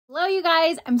Hello you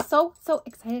guys, I'm so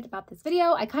excited about this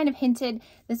video. I kind of hinted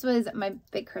this was my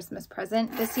big Christmas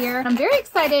present this year. I'm very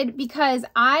excited because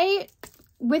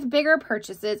with bigger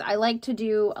purchases, I like to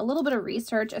do a little bit of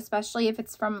research, especially if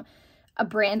it's from a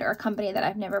brand or a company that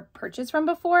I've never purchased from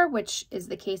before, which is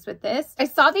the case with this. I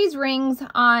saw these rings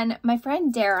on my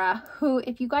friend Dara, who,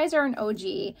 if you guys are an OG,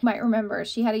 you might remember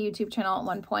she had a YouTube channel at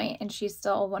one point, and she's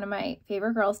still one of my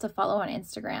favorite girls to follow on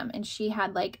Instagram. And she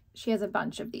has a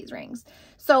bunch of these rings.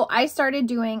 So I started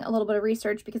doing a little bit of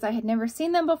research because I had never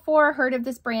seen them before, heard of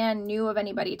this brand, knew of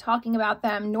anybody talking about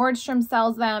them. Nordstrom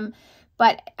sells them.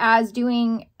 But as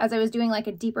I was doing like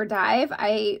a deeper dive,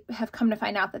 I have come to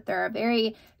find out that they're a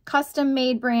very custom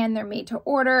made brand. They're made to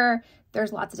order.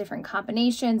 There's lots of different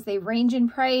combinations. They range in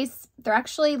price. They're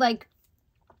actually like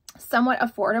somewhat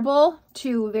affordable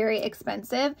to very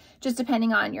expensive, just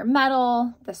depending on your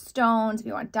metal, the stones, if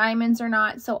you want diamonds or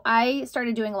not. So I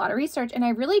started doing a lot of research, and I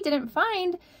really didn't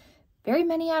find very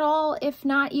many at all, if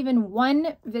not even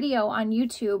one video on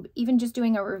YouTube, even just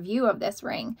doing a review of this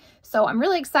ring. So I'm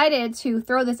really excited to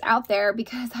throw this out there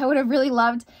because I would have really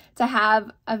loved to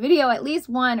have a video, at least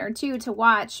one or two to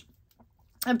watch,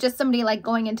 of just somebody like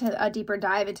going into a deeper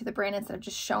dive into the brand instead of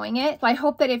just showing it. So I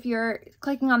hope that if you're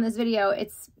clicking on this video,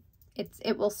 it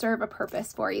will serve a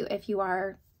purpose for you if you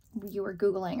were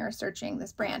Googling or searching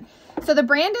this brand. So the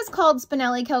brand is called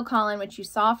Spinelli Kilcollin, which you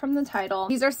saw from the title.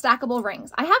 These are stackable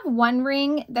rings. I have one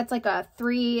ring that's like a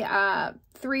three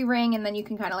ring, and then you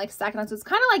can kind of like stack it on. So it's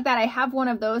kind of like that. I have one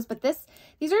of those, but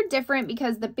these are different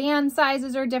because the band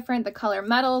sizes are different. The color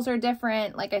metals are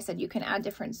different. Like I said, you can add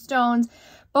different stones.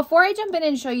 Before I jump in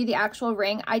and show you the actual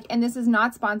ring, and this is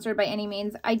not sponsored by any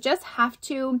means, I just have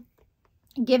to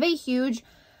give a huge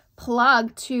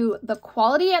plug to the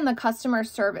quality and the customer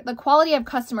service, the quality of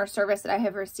customer service that I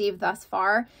have received thus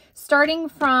far. Starting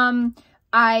from,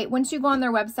 once you go on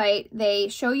their website, they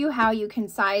show you how you can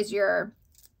size your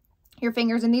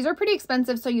fingers, and these are pretty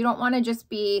expensive, so you don't want to just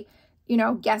be, you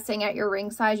know, guessing at your ring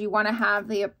size. You want to have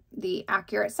the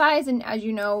accurate size. And as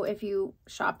you know, if you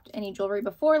shopped any jewelry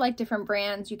before, like different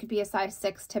brands, you could be a size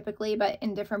 6 typically, but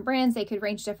in different brands, they could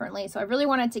range differently. So I really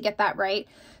wanted to get that right.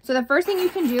 So the first thing you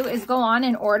can do is go on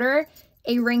and order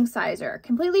a ring sizer,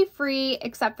 completely free,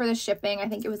 except for the shipping. I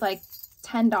think it was like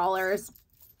 $10.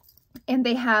 And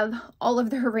they have all of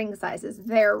their ring sizes,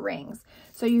 their rings.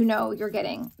 So you know you're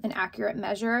getting an accurate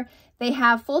measure. They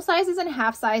have full sizes and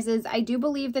half sizes. I do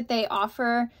believe that they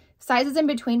offer sizes in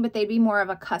between, but they'd be more of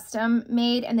a custom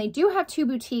made. And they do have 2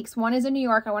 boutiques. One is in New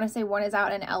York. I want to say one is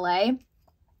out in LA.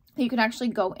 You can actually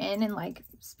go in and like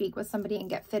speak with somebody and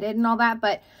get fitted and all that.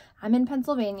 But I'm in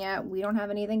Pennsylvania. We don't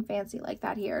have anything fancy like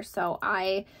that here. So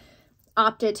I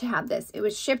opted to have this. It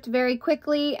was shipped very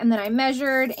quickly, and then I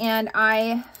measured and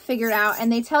I figured out,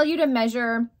 and they tell you to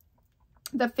measure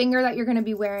the finger that you're going to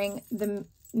be wearing the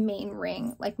main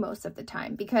ring like most of the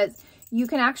time, because you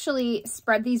can actually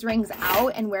spread these rings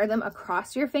out and wear them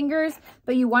across your fingers,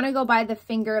 but you want to go by the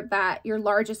finger that your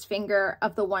largest finger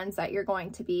of the ones that you're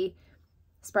going to be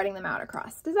spreading them out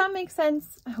across. Does that make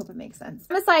sense? I hope it makes sense.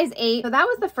 I'm a size 8. So that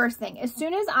was the first thing. As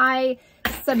soon as I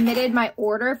submitted my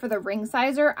order for the ring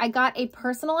sizer, I got a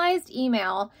personalized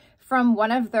email from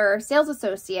one of their sales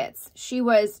associates. She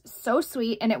was so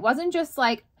sweet, and it wasn't just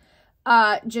like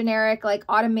generic, like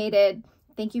automated,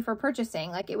 thank you for purchasing.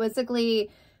 Like, it was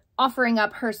basically offering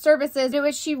up her services.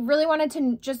 She really wanted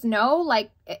to just know,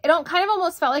 like, it kind of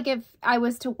almost felt like if I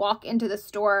was to walk into the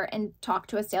store and talk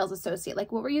to a sales associate,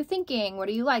 like, what were you thinking? What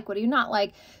do you like? What do you not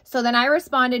like? So then I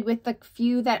responded with the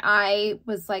few that I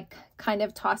was like kind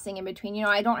of tossing in between. You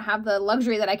know, I don't have the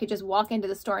luxury that I could just walk into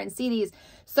the store and see these.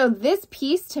 So this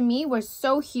piece to me was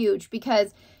so huge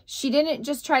because she didn't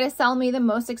just try to sell me the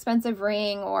most expensive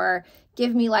ring or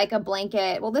give me like a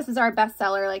blanket, well, this is our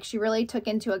bestseller. Like, she really took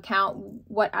into account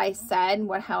what I said,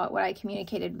 what I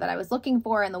communicated that I was looking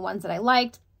for, and the ones that I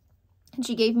liked. And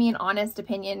she gave me an honest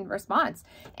opinion response.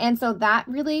 And so that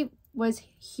really was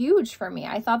huge for me.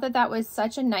 I thought that that was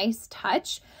such a nice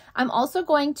touch. I'm also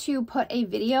going to put a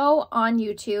video on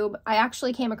YouTube. I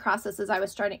actually came across this as I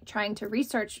was trying to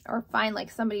research or find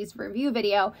like somebody's review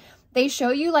video. They show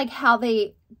you like how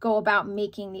they go about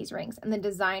making these rings and the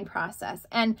design process.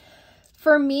 And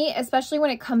for me, especially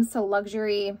when it comes to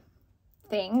luxury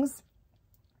things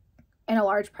and a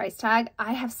large price tag,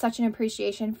 I have such an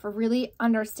appreciation for really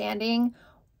understanding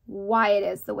why it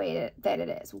is the way that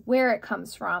it is, where it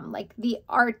comes from, like the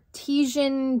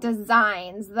artisan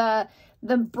designs, the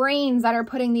brains that are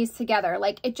putting these together.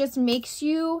 Like, it just makes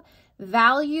you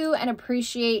value and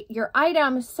appreciate your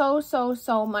item so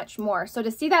much more. So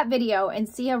to see that video and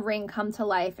see a ring come to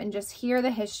life and just hear the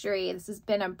history, this has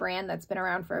been a brand that's been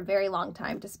around for a very long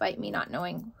time, despite me not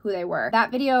knowing who they were.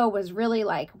 That video was really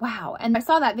like, wow. And I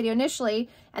saw that video initially,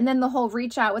 and then the whole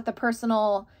reach out with the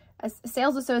personal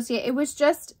sales associate, it was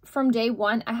just from day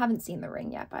one. I haven't seen the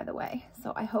ring yet, by the way,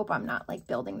 so I hope I'm not like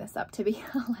building this up to be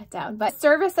let down. But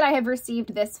service that I have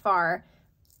received this far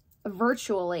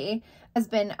virtually has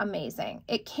been amazing.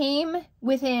 It came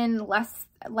within less,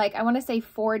 like I want to say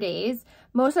 4 days.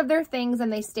 Most of their things,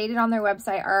 and they stated on their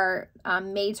website, are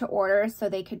made to order, so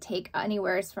they could take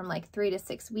anywhere from like 3 to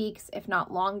 6 weeks, if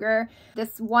not longer.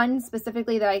 This one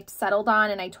specifically that I settled on,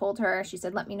 and I told her, she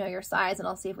said, let me know your size and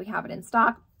I'll see if we have it in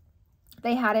stock.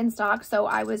 They had in stock, so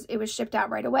it was shipped out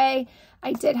right away.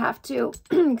 I did have to,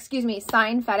 excuse me,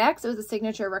 sign FedEx. It was a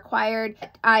signature required.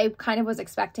 I kind of was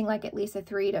expecting like at least a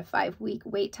 3 to 5 week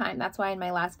wait time. That's why in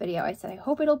my last video, I said, I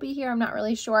hope it'll be here. I'm not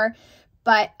really sure.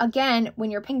 But again,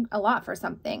 when you're paying a lot for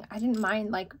something, I didn't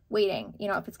mind like waiting, you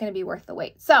know, if it's going to be worth the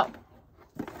wait. So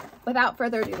without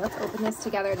further ado, let's open this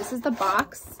together. This is the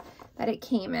box that it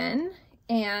came in,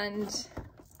 and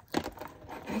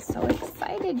I'm so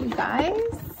excited, you guys.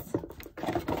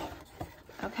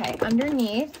 Okay,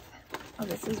 underneath, oh,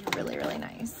 this is really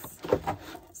nice.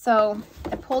 So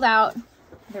I pulled out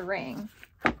the ring.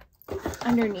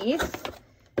 Underneath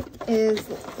is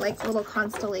like a little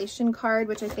constellation card,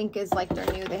 which I think is like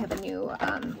they have a new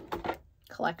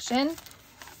collection.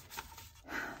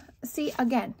 See,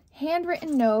 again,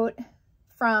 handwritten note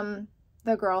from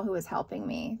the girl who is helping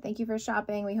me. Thank you for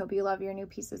shopping. We hope you love your new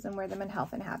pieces and wear them in health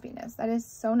and happiness. That is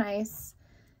so nice.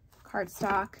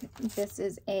 Cardstock. This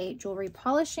is a jewelry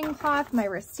polishing cloth. My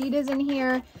receipt is in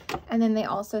here. And then they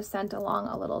also sent along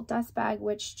a little dust bag,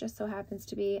 which just so happens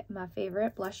to be my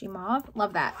favorite, blushy mauve.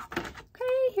 Love that.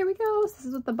 Okay, here we go. So this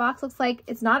is what the box looks like.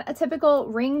 It's not a typical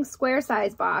ring square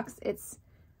size box. It's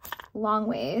long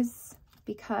ways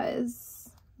because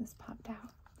this popped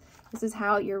out. This is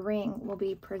how your ring will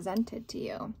be presented to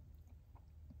you.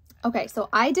 Okay, so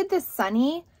I did this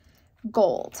Sunny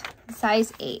Gold,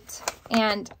 size 8.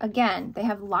 And again, they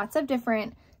have lots of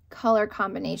different color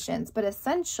combinations, but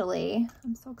essentially,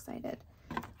 I'm so excited.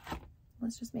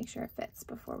 Let's just make sure it fits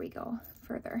before we go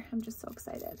further. I'm just so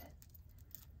excited.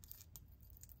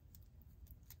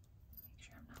 Make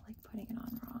sure I'm not like putting it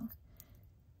on wrong.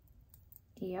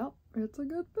 Yep, it's a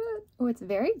good fit. Oh, it's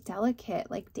very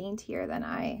delicate, like daintier than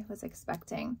I was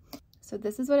expecting. So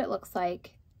this is what it looks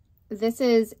like. This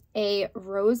is a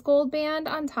rose gold band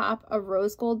on top, a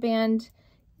rose gold band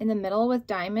in the middle with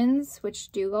diamonds,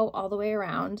 which do go all the way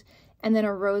around, and then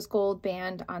a rose gold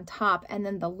band on top. And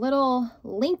then the little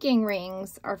linking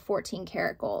rings are 14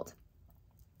 karat gold.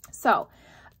 So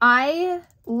I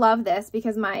love this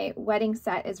because my wedding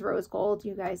set is rose gold.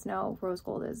 You guys know rose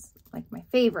gold is like my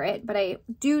favorite, but I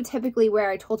do typically wear,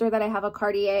 I told her that I have a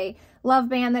Cartier love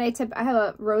band that I have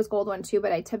a rose gold one too,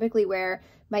 but I typically wear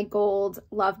my gold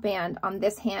love band on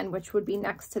this hand, which would be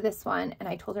next to this one. And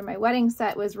I told her my wedding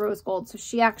set was rose gold. So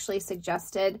she actually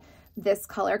suggested this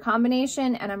color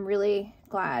combination, and I'm really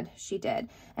glad she did.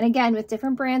 And again, with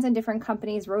different brands and different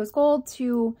companies, rose gold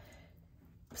to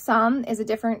some is a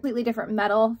completely different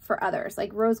metal for others.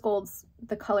 Like rose gold's,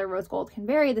 the color rose gold can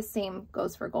vary, the same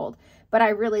goes for gold, but I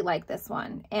really like this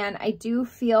one. And I do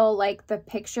feel like the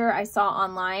picture I saw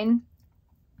online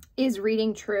is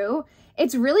reading true.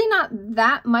 It's really not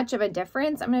that much of a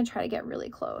difference. I'm going to try to get really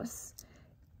close.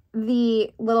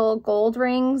 The little gold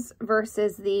rings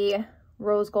versus the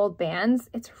rose gold bands,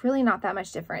 it's really not that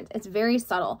much different. It's very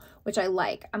subtle, which I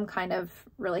like. I'm kind of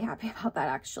really happy about that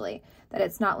actually, that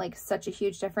it's not like such a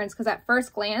huge difference, because at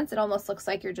first glance, it almost looks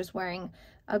like you're just wearing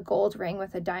a gold ring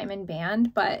with a diamond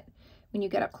band, but when you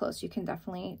get up close, you can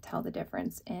definitely tell the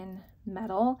difference in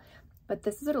metal. But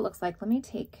this is what it looks like. Let me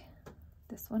take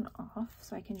this one off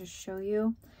so I can just show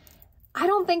you. I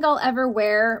don't think I'll ever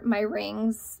wear my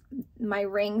ring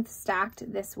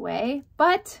stacked this way,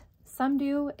 but some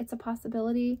do. It's a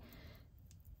possibility.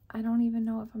 I don't even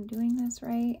know if I'm doing this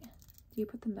right. Do you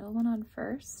put the middle one on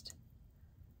first?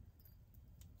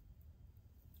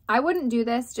 I wouldn't do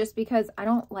this just because I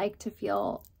don't like to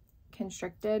feel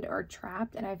constricted or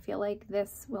trapped, and I feel like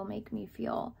this will make me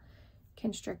feel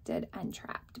constricted and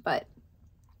trapped.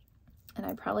 And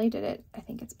I probably did it, I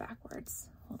think it's backwards.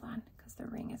 Hold on, because the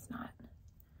ring is not.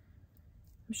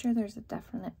 I'm sure there's a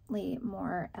definitely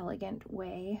more elegant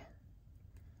way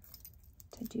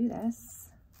to do this,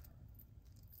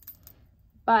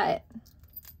 but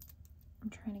I'm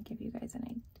trying to give you guys a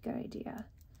good idea.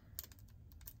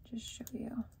 Just show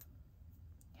you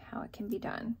how it can be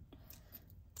done.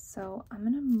 So I'm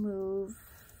gonna move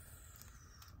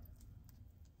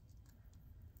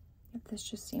This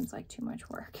just seems like too much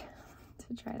work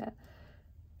to try to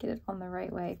get it on the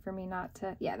right way for me not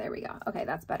to, yeah, there we go. Okay,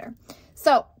 that's better.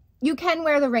 So you can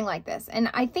wear the ring like this. And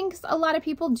I think a lot of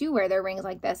people do wear their rings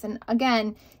like this. And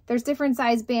again, there's different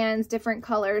size bands, different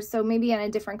colors. So maybe in a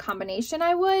different combination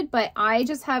I would, but I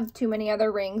just have too many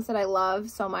other rings that I love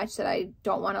so much that I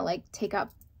don't want to like take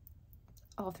up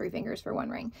all 3 fingers for one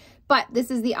ring. But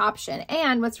this is the option.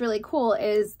 And what's really cool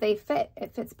is they fit.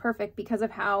 It fits perfect because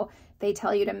of how they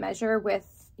tell you to measure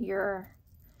with your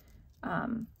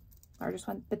largest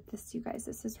one. But this, you guys,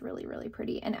 this is really, really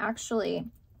pretty. And actually,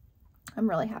 I'm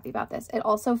really happy about this. It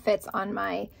also fits on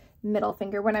my middle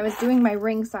finger. When I was doing my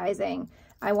ring sizing,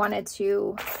 I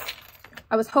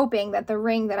was hoping that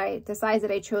the size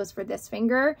that I chose for this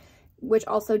finger, which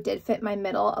also did fit my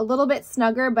middle, a little bit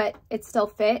snugger, but it still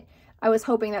fit. I was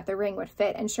hoping that the ring would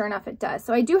fit, and sure enough, it does.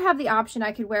 So I do have the option.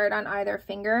 I could wear it on either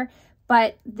finger,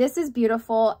 but this is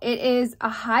beautiful. It is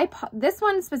a this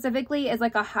one specifically is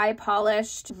like a high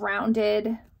polished,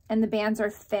 rounded, and the bands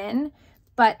are thin,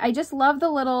 but I just love the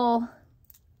little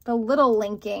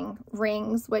linking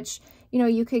rings, which, you know,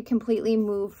 you could completely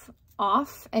move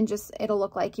off and just, it'll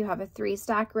look like you have a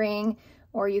 3-stack ring,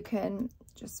 or you can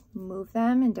just move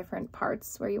them in different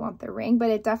parts where you want the ring. But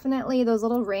it definitely, those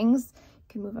little rings,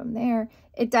 can move them there.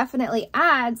 It definitely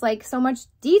adds like so much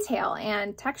detail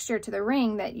and texture to the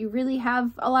ring that you really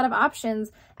have a lot of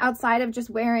options outside of just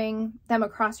wearing them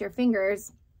across your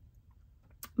fingers.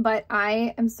 But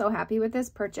I am so happy with this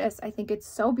purchase. I think it's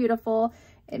so beautiful.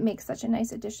 It makes such a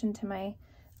nice addition to my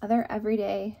other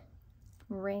everyday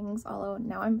rings, although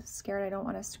now I'm scared I don't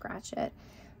want to scratch it.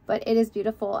 But it is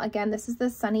beautiful. Again, this is the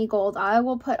Sunny Gold. I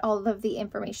will put all of the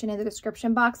information in the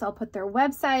description box. I'll put their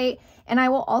website, and I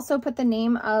will also put the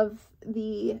name of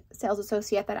the sales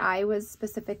associate that I was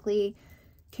specifically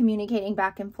communicating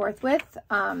back and forth with,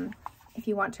 if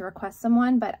you want to request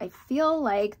someone. But I feel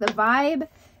like the vibe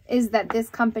is that this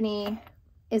company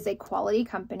is a quality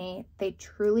company. They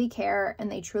truly care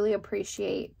and they truly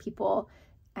appreciate people,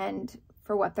 and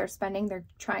for what they're spending, they're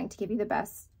trying to give you the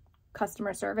best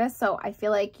customer service. So I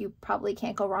feel like you probably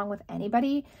can't go wrong with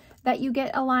anybody that you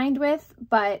get aligned with.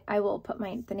 But I will put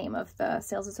the name of the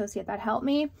sales associate that helped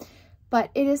me.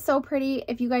 But it is so pretty.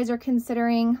 If you guys are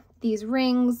considering these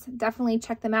rings, definitely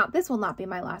check them out. This will not be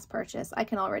my last purchase. I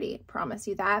can already promise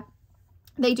you that.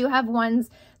 They do have ones,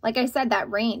 like I said,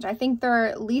 that range. I think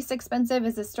their least expensive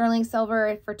is a sterling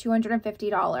silver for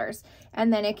 $250.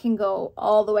 And then it can go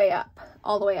all the way up.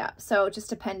 So just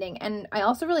depending. And I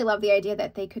also really love the idea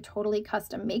that they could totally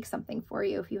custom make something for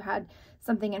you if you had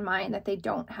something in mind that they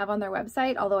don't have on their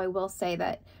website. Although I will say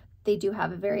that they do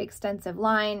have a very extensive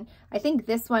line. I think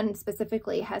this one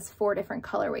specifically has 4 different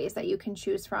colorways that you can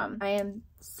choose from. I am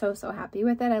so happy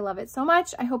with it. I love it so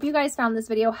much. I hope you guys found this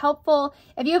video helpful.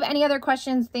 If you have any other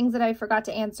questions, things that I forgot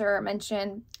to answer or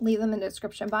mention, leave them in the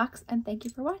description box. And thank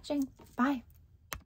you for watching. Bye.